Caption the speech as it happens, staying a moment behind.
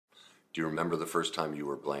Do you remember the first time you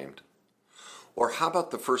were blamed? Or how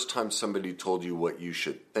about the first time somebody told you what you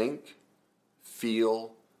should think,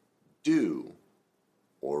 feel, do,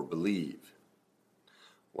 or believe?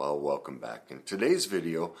 Well, welcome back. In today's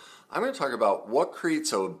video, I'm going to talk about what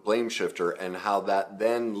creates a blame shifter and how that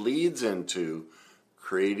then leads into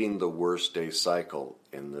creating the worst day cycle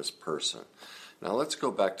in this person. Now let's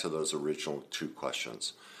go back to those original two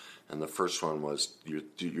questions. And the first one was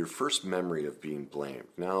your first memory of being blamed.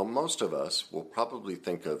 Now, most of us will probably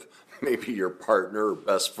think of maybe your partner or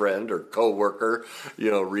best friend or coworker,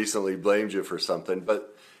 recently blamed you for something.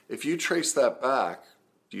 But if you trace that back,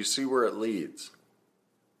 do you see where it leads?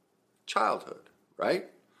 Childhood, right?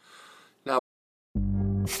 Now,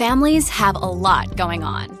 families have a lot going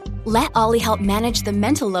on. Let Ollie help manage the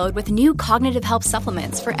mental load with new cognitive help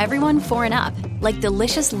supplements for everyone 4 and up, like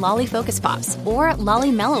delicious Lolly Focus Pops or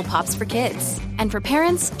Lolly Mellow Pops for kids. And for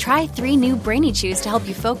parents, try 3 new Brainy Chews to help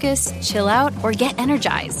you focus, chill out, or get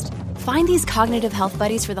energized. Find these cognitive health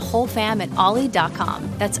buddies for the whole fam at ollie.com.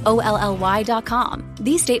 That's OLLY.com.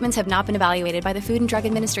 These statements have not been evaluated by the Food and Drug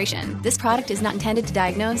Administration. This product is not intended to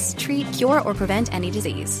diagnose, treat, cure, or prevent any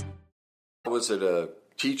disease. Was it a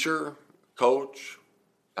teacher, coach,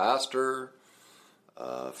 pastor,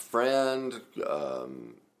 friend,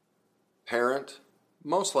 parent?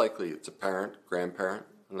 Most likely it's a parent, grandparent,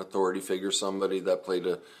 an authority figure, somebody that played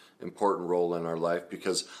an important role in our life.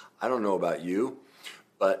 Because I don't know about you,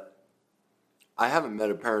 but I haven't met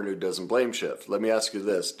a parent who doesn't blame shift. Let me ask you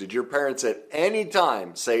this. Did your parents at any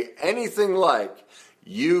time say anything like,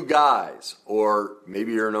 you guys, or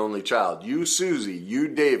maybe you're an only child, you Susie, you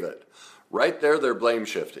David? Right there, they're blame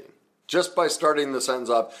shifting. Just by starting the sentence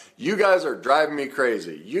off, you guys are driving me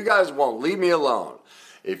crazy. You guys won't leave me alone.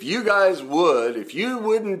 If you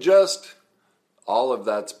wouldn't just, all of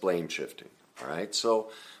that's blame shifting. All right,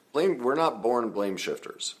 so we're not born blame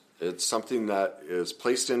shifters. It's something that is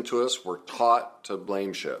placed into us. We're taught to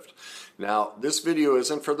blame shift. Now, this video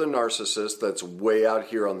isn't for the narcissist that's way out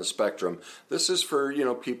here on the spectrum. This is for,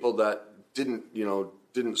 people that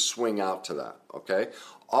didn't swing out to that, okay?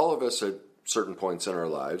 All of us at certain points in our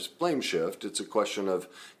lives blame shift. It's a question of,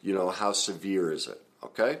 how severe is it,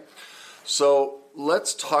 okay? So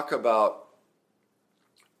let's talk about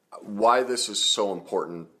why this is so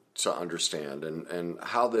important to understand and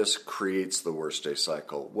how this creates the worst day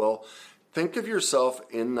cycle. Well, think of yourself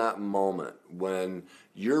in that moment when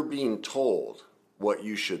you're being told what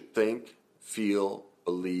you should think, feel,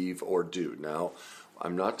 believe, or do. Now,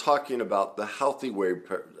 I'm not talking about the healthy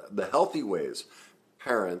ways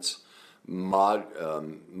parents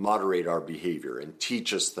moderate our behavior and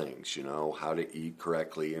teach us things, how to eat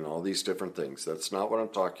correctly and all these different things. That's not what I'm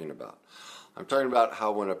talking about. I'm talking about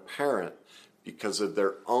how when a parent, because of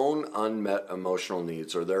their own unmet emotional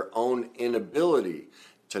needs or their own inability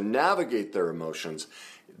to navigate their emotions,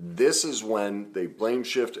 this is when they blame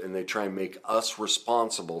shift and they try and make us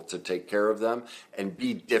responsible to take care of them and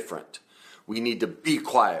be different. We need to be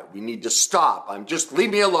quiet. We need to stop.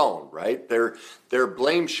 Leave me alone, right? They're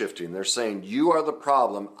blame shifting. They're saying, you are the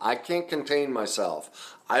problem. I can't contain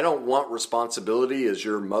myself. I don't want responsibility as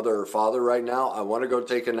your mother or father right now. I want to go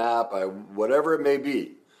take a nap, whatever it may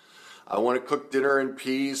be. I want to cook dinner in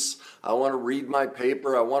peace. I want to read my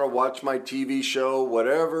paper. I want to watch my TV show,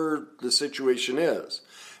 whatever the situation is.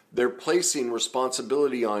 They're placing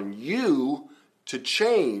responsibility on you to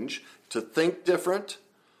change, to think different,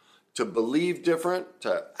 to believe different,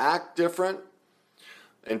 to act different,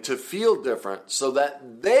 and to feel different so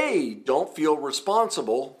that they don't feel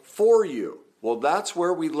responsible for you. Well, that's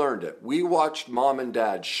where we learned it. We watched mom and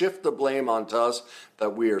dad shift the blame onto us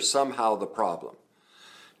that we are somehow the problem.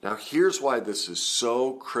 Now, here's why this is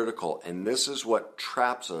so critical, and this is what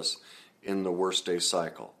traps us in the worst day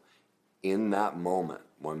cycle. In that moment,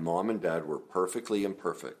 when mom and dad were perfectly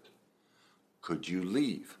imperfect, could you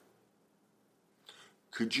leave?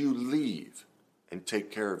 Could you leave and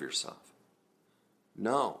take care of yourself?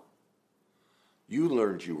 No. You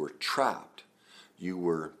learned you were trapped. You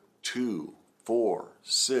were 2, 4,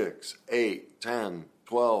 6, 8, 10,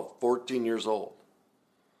 12, 14 years old.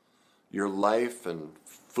 Your life and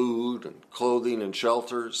food and clothing and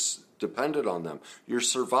shelters depended on them. Your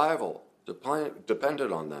survival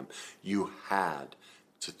depended on them. You had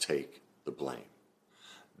to take the blame.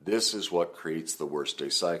 This is what creates the worst day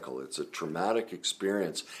cycle. It's a traumatic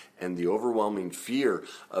experience and the overwhelming fear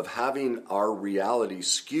of having our reality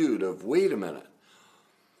skewed of, wait a minute,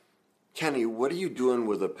 Kenny, what are you doing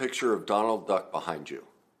with a picture of Donald Duck behind you?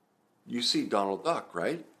 You see Donald Duck,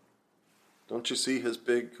 right? Don't you see his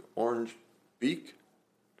big orange beak?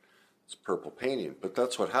 It's purple painting. But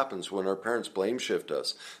that's what happens when our parents blame shift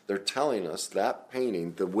us. They're telling us that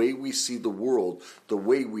painting, the way we see the world, the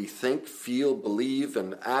way we think, feel, believe,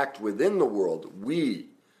 and act within the world, we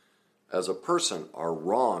as a person are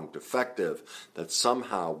wrong, defective, that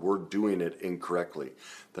somehow we're doing it incorrectly.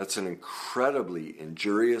 That's an incredibly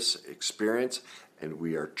injurious experience, and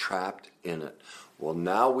we are trapped in it. Well,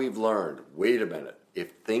 now we've learned, wait a minute,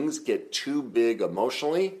 if things get too big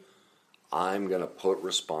emotionally, I'm going to put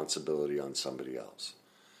responsibility on somebody else.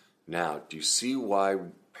 Now, do you see why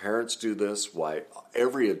parents do this, why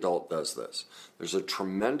every adult does this? There's a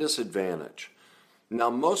tremendous advantage. Now,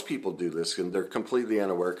 most people do this and they're completely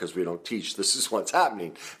unaware because we don't teach this is what's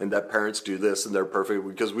happening and that parents do this and they're perfect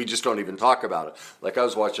because we just don't even talk about it. Like I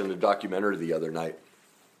was watching a documentary the other night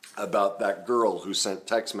about that girl who sent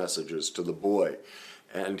text messages to the boy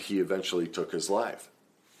and he eventually took his life.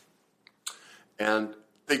 And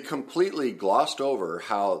they completely glossed over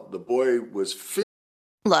how the boy was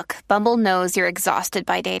Look, Bumble knows you're exhausted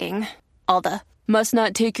by dating. All the must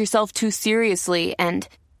not take yourself too seriously and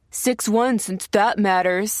 6'1" since that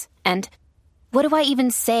matters. And what do I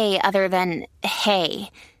even say other than,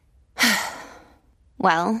 hey?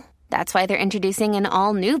 Well, that's why they're introducing an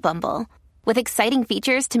all-new Bumble with exciting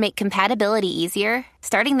features to make compatibility easier,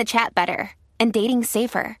 starting the chat better, and dating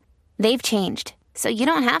safer. They've changed, so you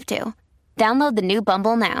don't have to. Download the new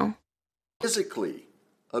Bumble now. physically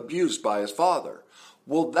abused by his father.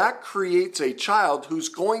 Well, that creates a child who's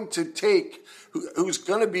going to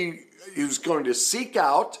seek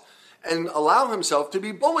out and allow himself to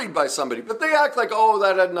be bullied by somebody. But they act like, oh,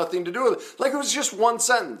 that had nothing to do with it. Like it was just one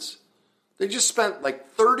sentence. They just spent like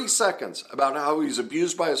 30 seconds about how he's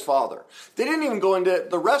abused by his father. They didn't even go into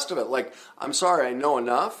the rest of it. Like, I'm sorry, I know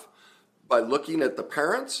enough by looking at the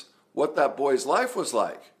parents, what that boy's life was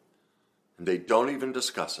like. And they don't even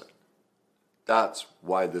discuss it. That's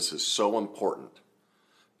why this is so important.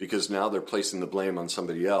 Because now they're placing the blame on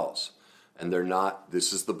somebody else. And they're not,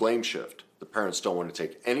 this is the blame shift. The parents don't want to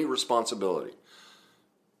take any responsibility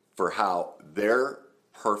for how their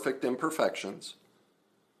perfect imperfections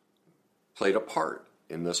played a part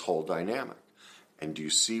in this whole dynamic. And do you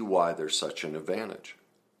see why there's such an advantage?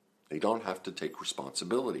 They don't have to take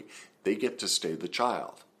responsibility. They get to stay the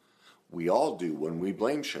child. We all do when we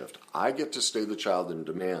blame shift. I get to stay the child and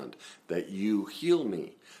demand that you heal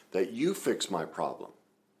me, that you fix my problem.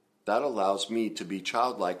 That allows me to be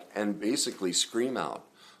childlike and basically scream out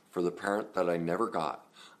for the parent that I never got.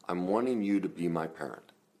 I'm wanting you to be my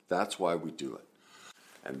parent. That's why we do it.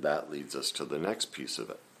 And that leads us to the next piece of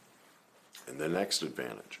it. And the next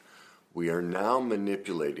advantage. We are now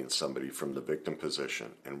manipulating somebody from the victim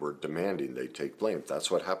position and we're demanding they take blame.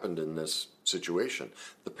 That's what happened in this situation.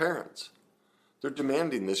 The parents. They're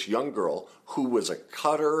demanding this young girl who was a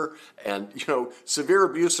cutter and, severe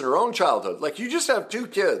abuse in her own childhood. Like you just have two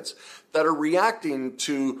kids that are reacting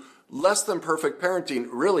to less than perfect parenting.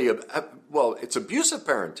 Really, it's abusive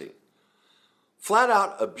parenting. Flat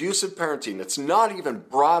out abusive parenting. It's not even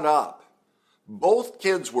brought up. Both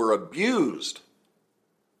kids were abused.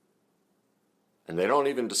 And they don't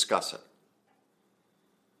even discuss it.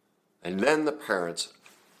 And then the parents,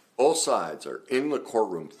 both sides are in the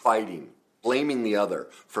courtroom fighting, blaming the other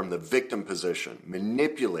from the victim position,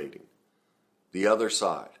 manipulating the other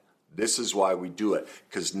side. This is why we do it,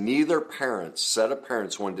 because neither set of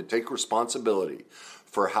parents wanted to take responsibility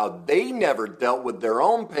for how they never dealt with their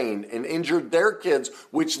own pain and injured their kids,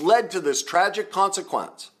 which led to this tragic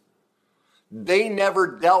consequence. They never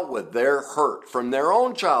dealt with their hurt from their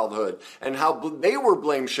own childhood and how they were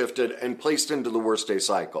blame shifted and placed into the worst day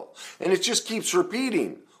cycle. And it just keeps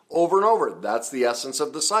repeating over and over. That's the essence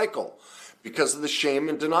of the cycle. Because of the shame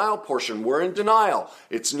and denial portion. We're in denial.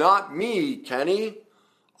 It's not me, Kenny.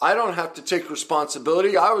 I don't have to take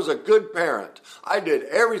responsibility. I was a good parent. I did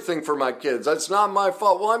everything for my kids. That's not my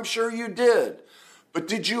fault. Well, I'm sure you did. But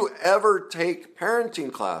did you ever take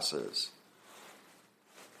parenting classes?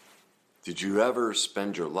 Did you ever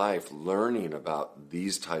spend your life learning about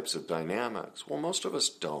these types of dynamics? Well, most of us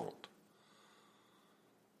don't.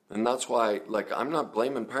 And that's why, I'm not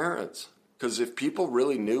blaming parents. Because if people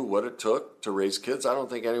really knew what it took to raise kids, I don't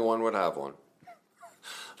think anyone would have one.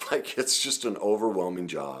 It's just an overwhelming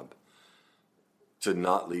job to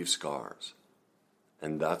not leave scars.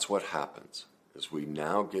 And that's what happens, is we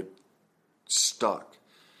now get stuck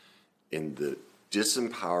in the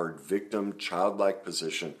disempowered victim, childlike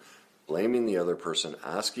position, blaming the other person,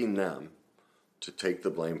 asking them to take the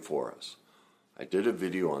blame for us. I did a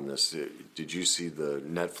video on this. Did you see the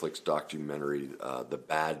Netflix documentary, The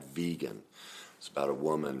Bad Vegan? It's about a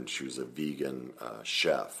woman. She was a vegan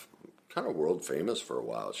chef, kind of world famous for a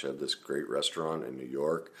while. She had this great restaurant in New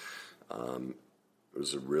York. It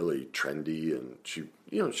was a really trendy, and she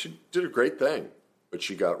did a great thing, but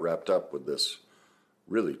she got wrapped up with this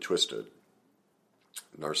really twisted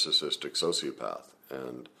narcissistic sociopath.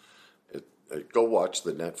 And go watch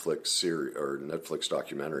the Netflix series or Netflix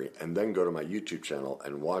documentary, and then go to my YouTube channel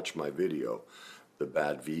and watch my video, The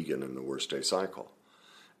Bad Vegan and the Worst Day Cycle.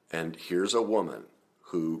 And here's a woman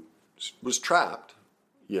who was trapped,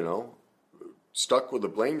 stuck with a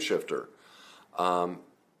blame shifter.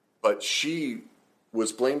 But she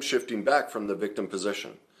was blame shifting back from the victim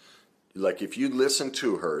position. Like, if you listen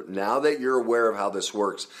to her, now that you're aware of how this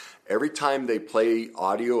works, every time they play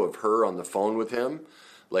audio of her on the phone with him,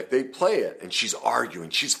 like, they play it and she's arguing,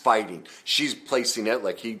 she's fighting, she's placing it,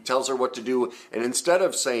 like he tells her what to do. And instead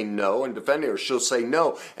of saying no and defending her, she'll say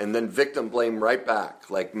no and then victim blame right back.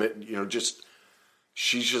 Like,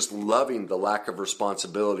 she's just loving the lack of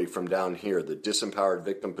responsibility from down here, the disempowered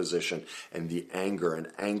victim position and the anger and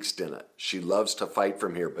angst in it. She loves to fight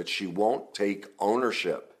from here, but she won't take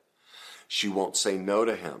ownership. She won't say no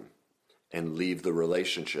to him and leave the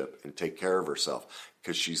relationship and take care of herself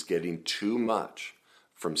because she's getting too much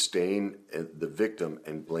from staying the victim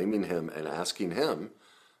and blaming him and asking him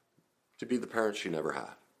to be the parent she never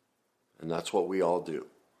had. And that's what we all do.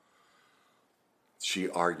 She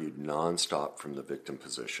argued nonstop from the victim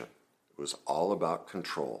position. It was all about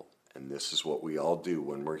control. And this is what we all do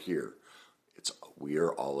when we're here. We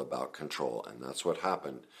are all about control. And that's what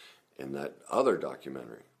happened in that other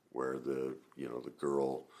documentary where the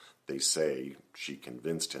girl, they say she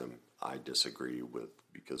convinced him. I disagree with,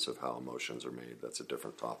 because of how emotions are made. That's a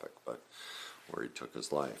different topic, but where he took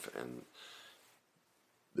his life. And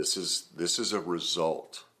this is a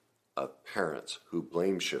result of parents who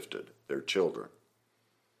blame shifted their children.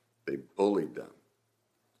 They bullied them.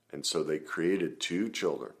 And so they created two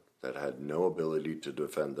children that had no ability to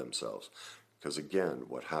defend themselves. Because again,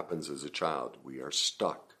 what happens as a child, we are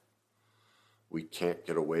stuck. We can't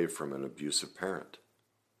get away from an abusive parent.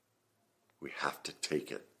 We have to take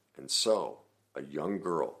it. And so a young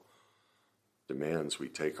girl demands we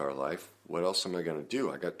take our life. What else am I going to do?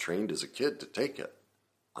 I got trained as a kid to take it.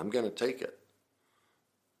 I'm going to take it.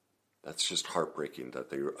 That's just heartbreaking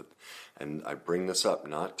that and I bring this up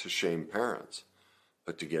not to shame parents,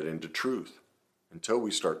 but to get into truth. Until we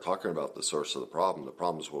start talking about the source of the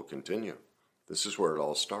problems will continue. This is where it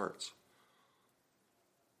all starts.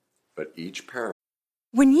 But each parent.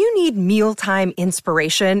 When you need mealtime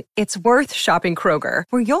inspiration, it's worth shopping Kroger,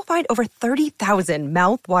 where you'll find over 30,000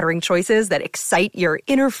 mouth-watering choices that excite your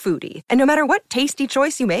inner foodie. And no matter what tasty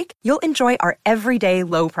choice you make, you'll enjoy our everyday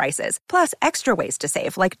low prices, plus extra ways to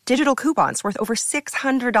save, like digital coupons worth over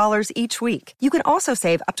 $600 each week. You can also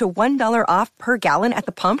save up to $1 off per gallon at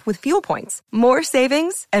the pump with fuel points. More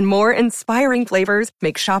savings and more inspiring flavors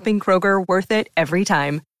make shopping Kroger worth it every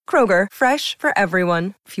time. Kroger, fresh for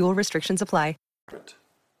everyone. Fuel restrictions apply.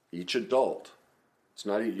 Each adult,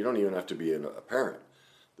 you don't even have to be a parent.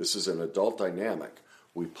 This is an adult dynamic.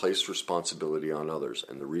 We place responsibility on others.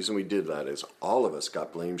 And the reason we did that is all of us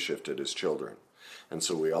got blame shifted as children. And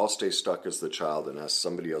so we all stay stuck as the child and ask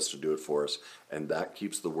somebody else to do it for us. And that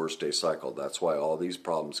keeps the worst day cycle. That's why all these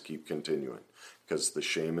problems keep continuing, because the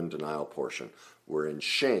shame and denial portion. We're in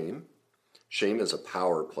shame. Shame is a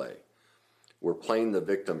power play. We're playing the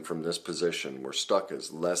victim from this position. We're stuck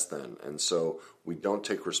as less than. And so we don't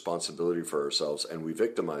take responsibility for ourselves, and we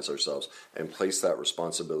victimize ourselves and place that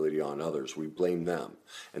responsibility on others. We blame them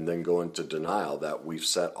and then go into denial that we've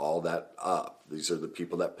set all that up. These are the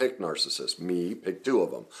people that pick narcissists. Me, pick two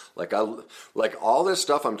of them. Like all this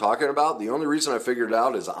stuff I'm talking about, the only reason I figured it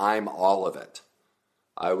out is I'm all of it.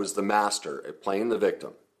 I was the master at playing the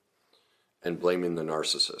victim and blaming the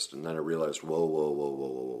narcissist. And then I realized,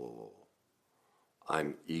 whoa.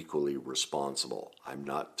 I'm equally responsible. I'm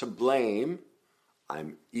not to blame.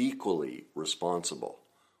 I'm equally responsible.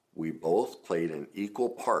 We both played an equal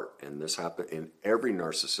part, and this happened in every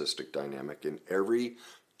narcissistic dynamic, in every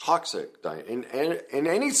toxic in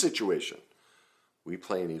any situation. We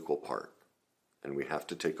play an equal part, and we have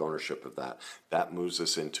to take ownership of that. That moves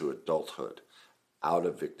us into adulthood, out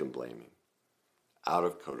of victim blaming, out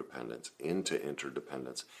of codependence, into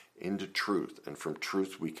interdependence, into truth, and from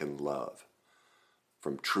truth we can love.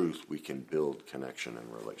 From truth, we can build connection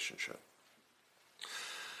and relationship.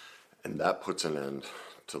 And that puts an end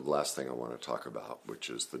to the last thing I want to talk about, which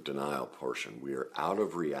is the denial portion. We are out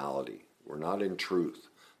of reality. We're not in truth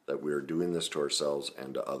that we are doing this to ourselves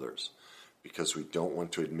and to others, because we don't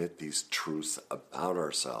want to admit these truths about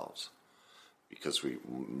ourselves, because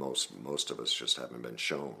most of us just haven't been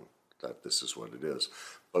shown that this is what it is.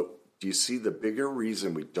 But Do you see the bigger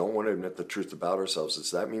reason we don't want to admit the truth about ourselves is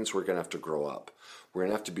that means we're going to have to grow up. We're going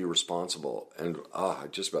to have to be responsible. And I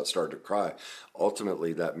just about started to cry.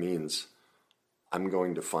 Ultimately, that means I'm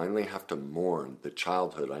going to finally have to mourn the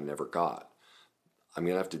childhood I never got. I'm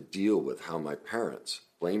going to have to deal with how my parents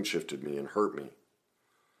blame shifted me and hurt me.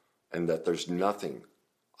 And that there's nothing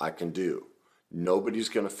I can do. Nobody's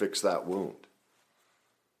going to fix that wound.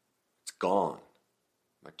 It's gone.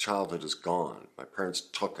 My childhood is gone. My parents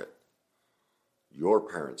took it. Your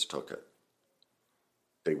parents took it.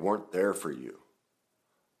 They weren't there for you.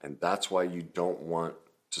 And that's why you don't want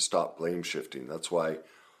to stop blame shifting. That's why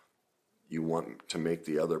you want to make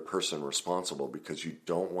the other person responsible, because you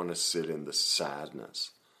don't want to sit in the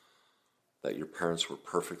sadness that your parents were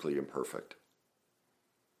perfectly imperfect.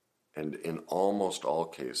 And in almost all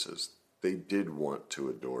cases, they did want to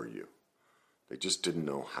adore you. They just didn't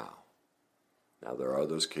know how. Now, there are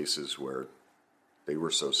those cases where they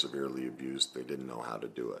were so severely abused, they didn't know how to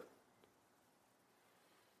do it.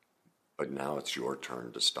 But now it's your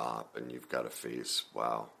turn to stop, and you've got to face,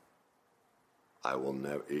 wow, I will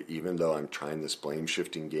never, even though I'm trying this blame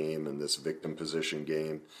shifting game and this victim position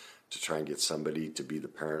game to try and get somebody to be the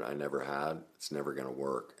parent I never had, it's never going to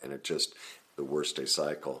work. And it just, the worst day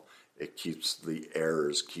cycle, it keeps, the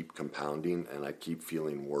errors keep compounding, and I keep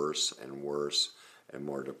feeling worse and worse and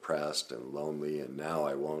more depressed and lonely, and now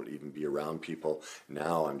I won't even be around people.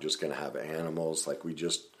 Now I'm just going to have animals, like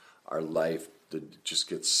our life just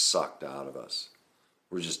gets sucked out of us.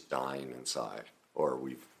 We're just dying inside, or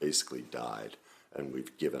we've basically died and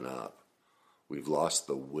we've given up. We've lost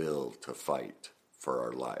the will to fight for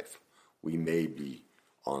our life. We may be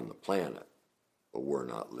on the planet, but we're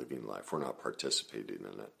not living life. We're not participating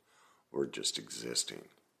in it. We're just existing.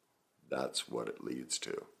 That's what it leads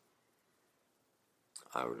to.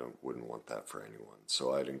 I wouldn't want that for anyone.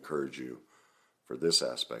 So I'd encourage you, for this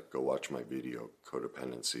aspect, go watch my video,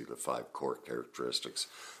 Codependency, the 5 core characteristics,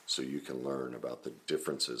 so you can learn about the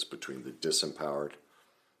differences between the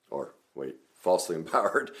falsely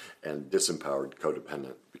empowered and disempowered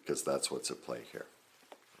codependent, because that's what's at play here.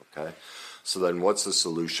 Okay? So then what's the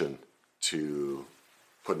solution to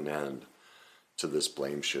put an end to this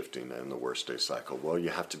blame shifting and the worst day cycle? Well, you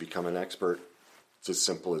have to become an expert. It's as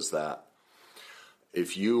simple as that.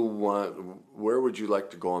 If you want, where would you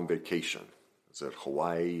like to go on vacation? Is it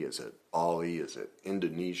Hawaii? Is it Bali? Is it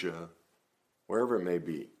Indonesia? Wherever it may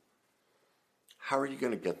be. How are you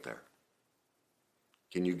going to get there?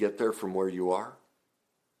 Can you get there from where you are?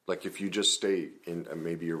 Like if you just stay in,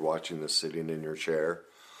 maybe you're watching this sitting in your chair,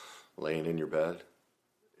 laying in your bed.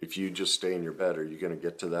 If you just stay in your bed, are you going to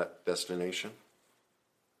get to that destination?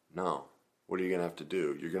 No. What are you going to have to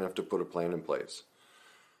do? You're going to have to put a plan in place.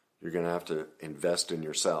 You're going to have to invest in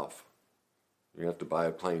yourself. You're going to have to buy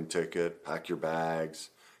a plane ticket, pack your bags,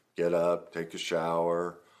 get up, take a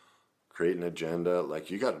shower, create an agenda.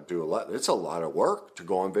 Like, you got to do a lot. It's a lot of work to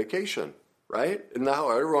go on vacation, right? And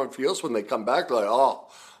now everyone feels when they come back, like, oh,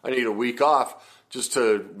 I need a week off just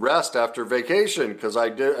to rest after vacation because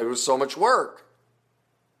it was so much work.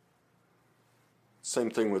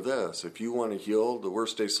 Same thing with this. If you want to heal the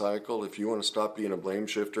worst day cycle, if you want to stop being a blame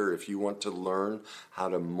shifter, if you want to learn how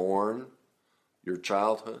to mourn your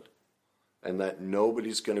childhood, and that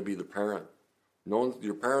nobody's going to be the parent.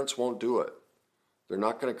 Your parents won't do it. They're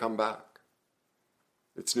not going to come back.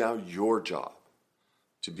 It's now your job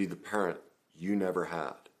to be the parent you never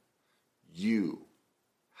had. You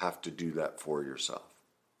have to do that for yourself.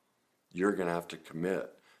 You're going to have to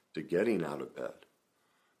commit to getting out of bed,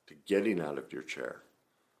 to getting out of your chair,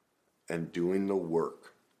 and doing the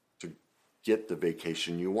work to get the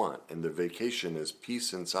vacation you want. And the vacation is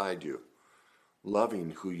peace inside you,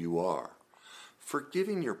 loving who you are,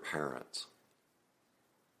 forgiving your parents.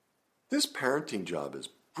 This parenting job is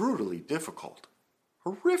brutally difficult,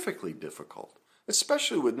 horrifically difficult,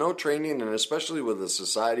 especially with no training and especially with a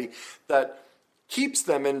society that keeps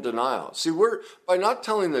them in denial. See, by not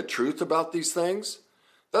telling the truth about these things,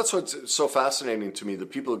 that's what's so fascinating to me, the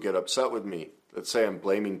people who get upset with me that say I'm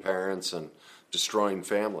blaming parents and destroying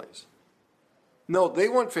families. No, they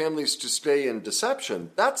want families to stay in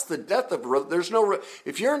deception. That's the death of,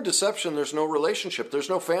 if you're in deception, there's no relationship, there's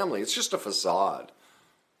no family. It's just a facade.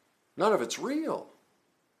 None of it's real.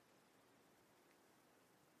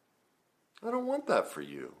 I don't want that for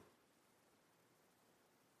you.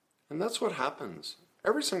 And that's what happens.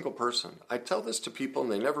 Every single person. I tell this to people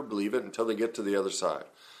and they never believe it until they get to the other side.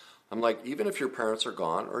 I'm like, even if your parents are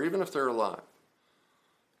gone or even if they're alive,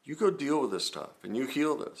 you go deal with this stuff and you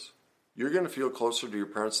heal this. You're going to feel closer to your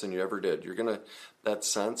parents than you ever did. You're going to, that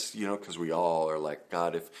sense, because we all are like,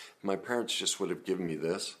 God, if my parents just would have given me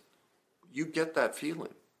this, you get that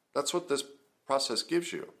feeling. That's what this process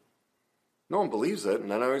gives you. No one believes it,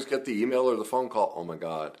 and then I always get the email or the phone call, oh my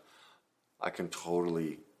God, I can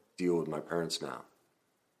totally deal with my parents now.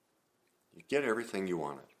 You get everything you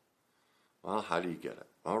wanted. Well, how do you get it?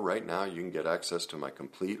 Well, right now you can get access to my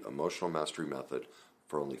complete emotional mastery method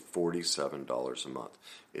for only $47 a month.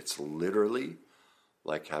 It's literally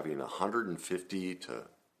like having 150 to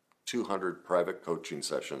 200 private coaching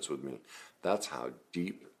sessions with me. That's how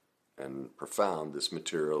deep and profound this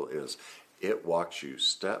material is. It walks you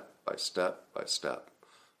step by step by step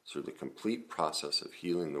through the complete process of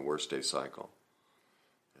healing the worst day cycle.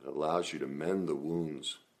 It allows you to mend the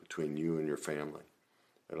wounds between you and your family.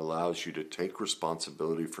 It allows you to take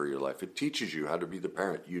responsibility for your life. It teaches you how to be the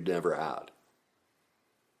parent you never had.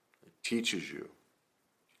 It teaches you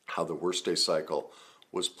how the worst day cycle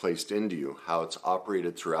was placed into you, how it's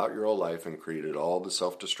operated throughout your whole life and created all the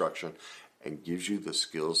self-destruction, and gives you the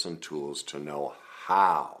skills and tools to know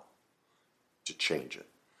how to change it.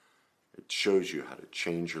 It shows you how to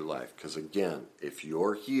change your life. Because again, if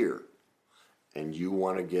you're here and you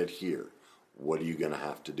want to get here, what are you going to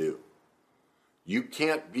have to do? You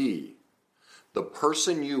can't be the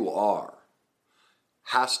person you are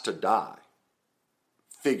has to die,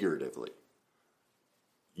 figuratively.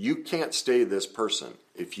 You can't stay this person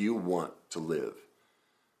if you want to live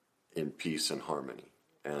in peace and harmony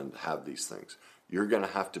and have these things. You're going to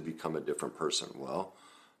have to become a different person. Well,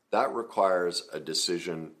 that requires a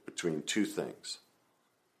decision between two things.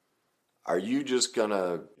 Are you just going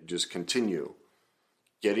to continue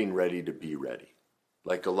getting ready to be ready?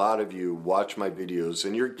 Like a lot of you watch my videos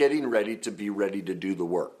and you're getting ready to be ready to do the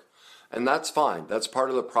work. And that's fine. That's part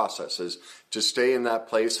of the process, is to stay in that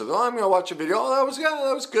place of, oh, I'm going to watch a video. Oh,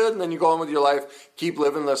 that was good. And then you go on with your life, keep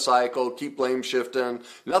living the cycle, keep blame shifting.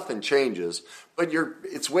 Nothing changes. But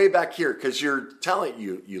it's way back here because you're telling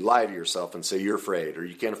you lie to yourself and say you're afraid or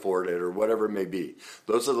you can't afford it or whatever it may be.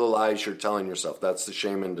 Those are the lies you're telling yourself. That's the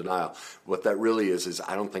shame and denial. What that really is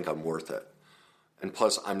I don't think I'm worth it. And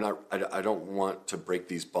plus, I don't want to break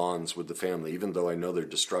these bonds with the family, even though I know they're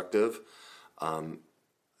destructive.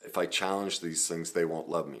 If I challenge these things, they won't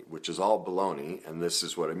love me, which is all baloney. And this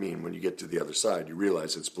is what I mean. When you get to the other side, you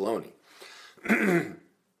realize it's baloney.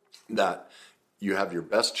 That you have your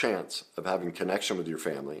best chance of having connection with your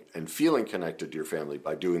family and feeling connected to your family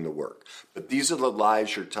by doing the work. But these are the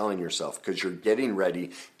lies you're telling yourself because you're getting ready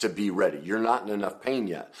to be ready. You're not in enough pain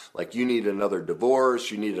yet. Like you need another divorce,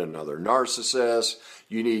 you need another narcissist,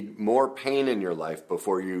 you need more pain in your life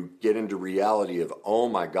before you get into reality of, oh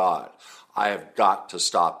my God, I have got to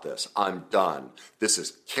stop this. I'm done. This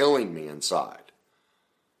is killing me inside.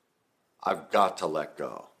 I've got to let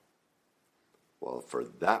go. Well, for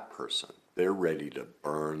that person, they're ready to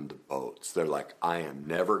burn the boats. They're like, I am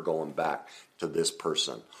never going back to this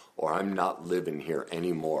person, or I'm not living here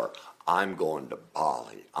anymore. I'm going to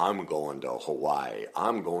Bali. I'm going to Hawaii.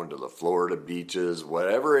 I'm going to the Florida beaches,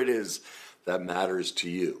 whatever it is that matters to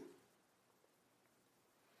you.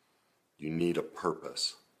 You need a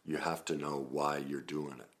purpose. You have to know why you're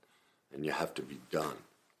doing it, and you have to be done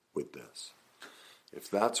with this. If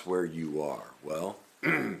that's where you are, well,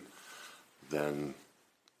 then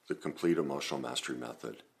the Complete Emotional Mastery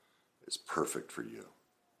Method is perfect for you.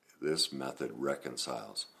 This method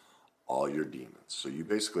reconciles all your demons. So you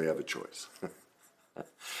basically have a choice.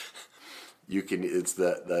 It's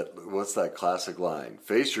what's that classic line?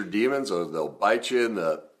 Face your demons or they'll bite you in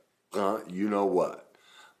the, you know what.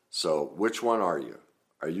 So which one are you?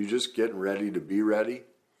 Are you just getting ready to be ready?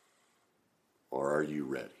 Or are you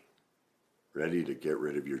ready? Ready to get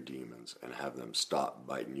rid of your demons and have them stop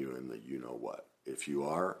biting you in the you know what. If you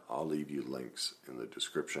are, I'll leave you links in the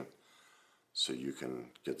description so you can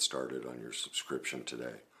get started on your subscription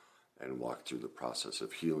today and walk through the process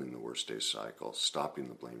of healing the worst day cycle, stopping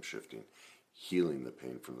the blame shifting, healing the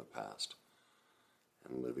pain from the past,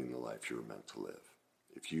 and living the life you were meant to live.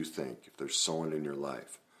 If there's someone in your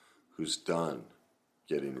life who's done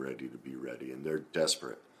getting ready to be ready and they're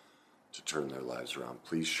desperate to turn their lives around,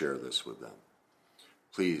 please share this with them.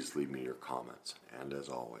 Please leave me your comments. And as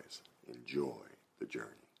always, enjoy the journey.